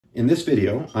In this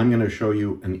video, I'm going to show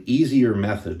you an easier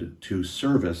method to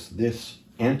service this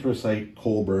anthracite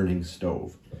coal burning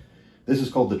stove. This is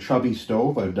called the Chubby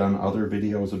stove. I've done other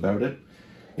videos about it.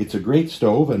 It's a great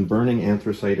stove, and burning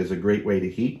anthracite is a great way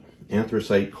to heat.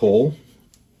 Anthracite coal,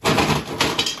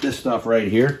 this stuff right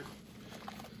here,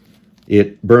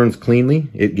 it burns cleanly.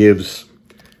 It gives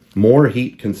more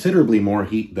heat, considerably more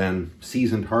heat than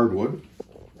seasoned hardwood,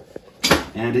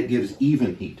 and it gives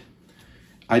even heat.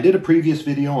 I did a previous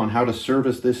video on how to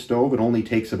service this stove. It only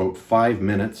takes about 5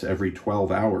 minutes every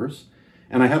 12 hours.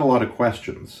 And I had a lot of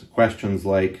questions. Questions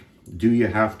like, do you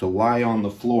have to lie on the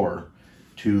floor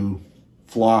to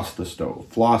floss the stove?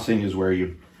 Flossing is where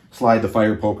you slide the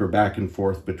fire poker back and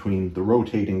forth between the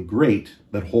rotating grate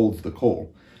that holds the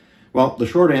coal. Well, the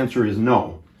short answer is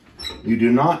no. You do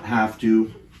not have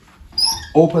to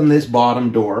open this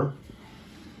bottom door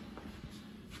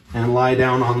and lie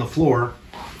down on the floor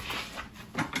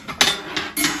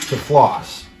to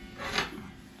floss.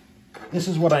 This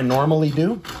is what I normally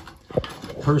do,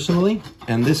 personally,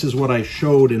 and this is what I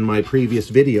showed in my previous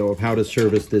video of how to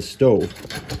service this stove.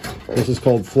 This is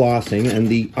called flossing, and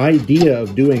the idea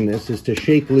of doing this is to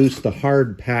shake loose the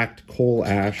hard packed coal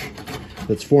ash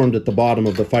that's formed at the bottom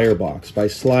of the firebox by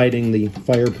sliding the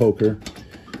fire poker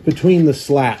between the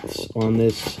slats on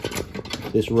this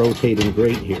rotating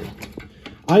grate here.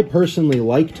 I personally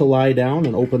like to lie down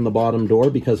and open the bottom door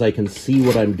because I can see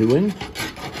what I'm doing,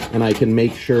 and I can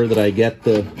make sure that I get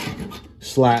the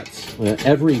slats,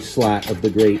 every slat of the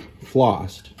grate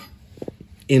flossed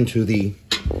into the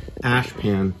ash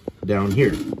pan down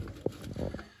here.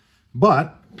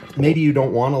 But maybe you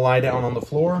don't want to lie down on the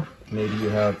floor. Maybe you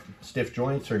have stiff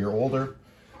joints or you're older.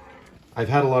 I've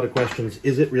had a lot of questions,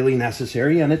 is it really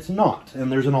necessary? And it's not. And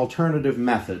there's an alternative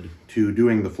method to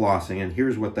doing the flossing, and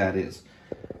here's what that is.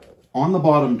 On the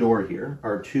bottom door here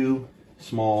are two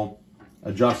small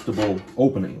adjustable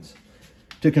openings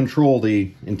to control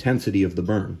the intensity of the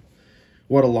burn.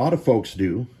 What a lot of folks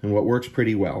do, and what works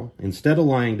pretty well, instead of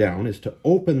lying down, is to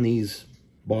open these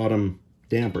bottom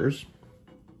dampers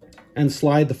and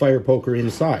slide the fire poker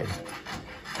inside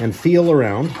and feel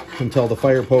around until the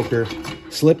fire poker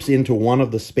slips into one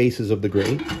of the spaces of the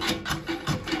grate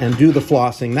and do the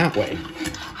flossing that way.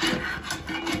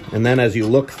 And then as you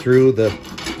look through the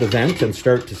vent and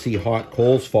start to see hot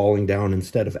coals falling down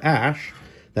instead of ash,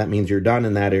 that means you're done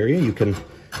in that area. You can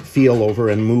feel over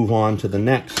and move on to the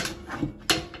next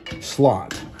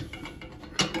slot.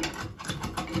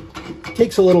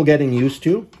 Takes a little getting used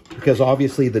to, because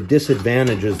obviously the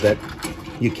disadvantage is that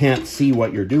you can't see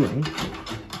what you're doing.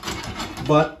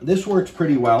 But this works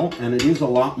pretty well, and it is a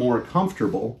lot more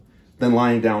comfortable than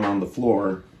lying down on the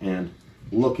floor and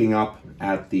looking up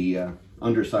at the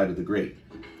underside of the grate.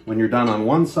 When you're done on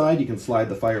one side, you can slide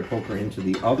the fire poker into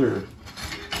the other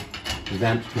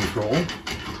vent control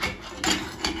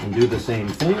and do the same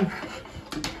thing.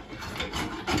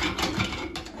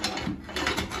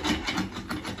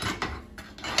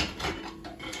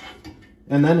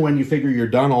 And then when you figure you're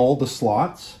done all the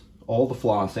slots, all the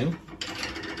flossing,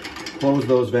 close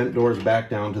those vent doors back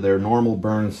down to their normal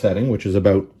burn setting, which is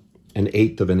about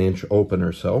 1/8 of an inch open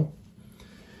or so.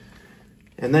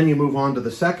 And then you move on to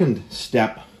the second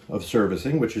step of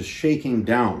servicing, which is shaking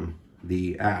down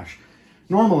the ash.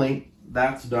 Normally,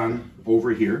 that's done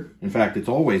over here. In fact, it's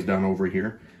always done over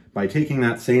here by taking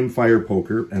that same fire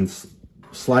poker and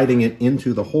sliding it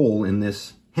into the hole in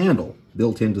this handle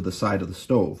built into the side of the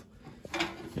stove,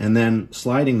 and then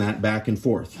sliding that back and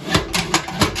forth.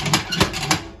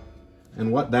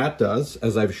 And what that does,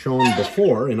 as I've shown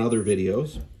before in other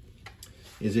videos,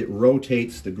 is it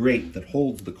rotates the grate that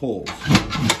holds the coals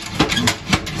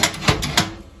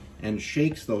and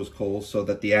shakes those coals so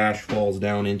that the ash falls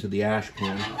down into the ash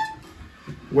pan,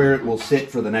 where it will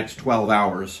sit for the next 12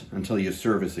 hours until you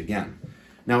service again.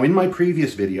 Now, in my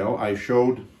previous video, I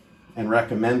showed and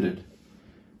recommended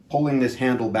pulling this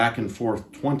handle back and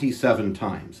forth 27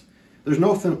 times. There's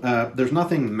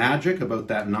nothing magic about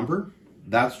that number.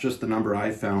 That's just the number I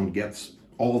found gets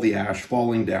all the ash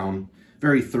falling down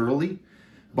very thoroughly.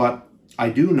 But I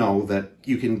do know that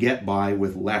you can get by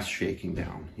with less shaking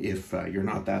down if you're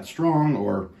not that strong,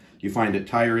 or you find it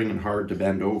tiring and hard to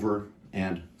bend over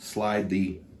and slide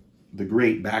the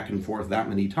grate back and forth that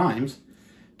many times.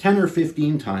 10 or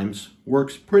 15 times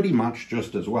works pretty much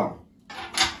just as well.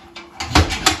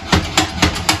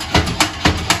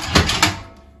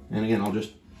 And again, I'll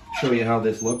just show you how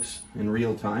this looks in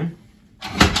real time.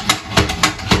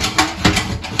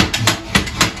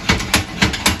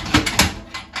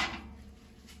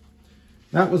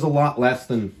 That was a lot less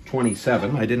than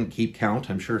 27. I didn't keep count.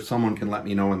 I'm sure someone can let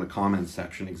me know in the comments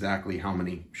section exactly how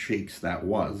many shakes that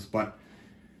was. But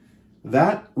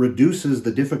That reduces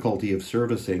the difficulty of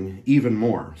servicing even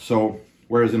more. So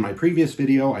whereas in my previous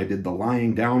video, I did the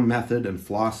lying down method and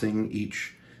flossing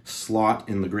each slot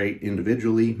in the grate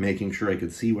individually, making sure I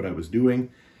could see what I was doing,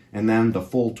 and then the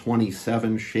full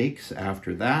 27 shakes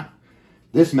after that.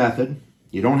 This method,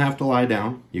 you don't have to lie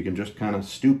down. You can just kind of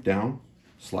stoop down,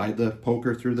 slide the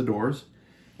poker through the doors,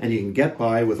 and you can get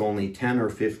by with only 10 or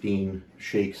 15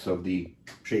 shakes of the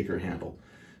shaker handle.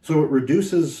 So it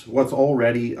reduces what's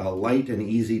already a light and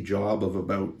easy job of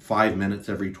about 5 minutes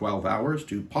every 12 hours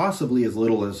to possibly as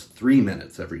little as 3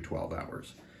 minutes every 12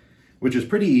 hours, which is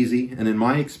pretty easy, and in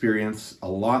my experience, a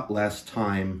lot less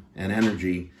time and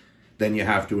energy than you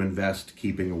have to invest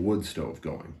keeping a wood stove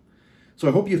going. So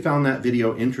I hope you found that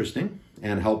video interesting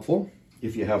and helpful.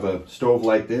 If you have a stove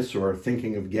like this or are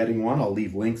thinking of getting one, I'll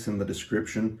leave links in the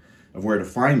description of where to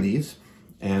find these,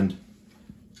 and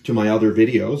to my other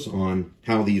videos on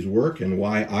how these work and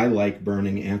why I like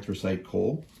burning anthracite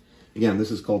coal. Again, this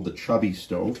is called the Chubby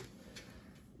Stove.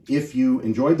 If you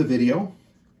enjoyed the video,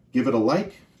 give it a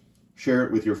like, share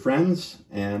it with your friends,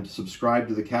 and subscribe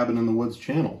to the Cabin in the Woods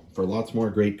channel for lots more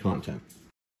great content.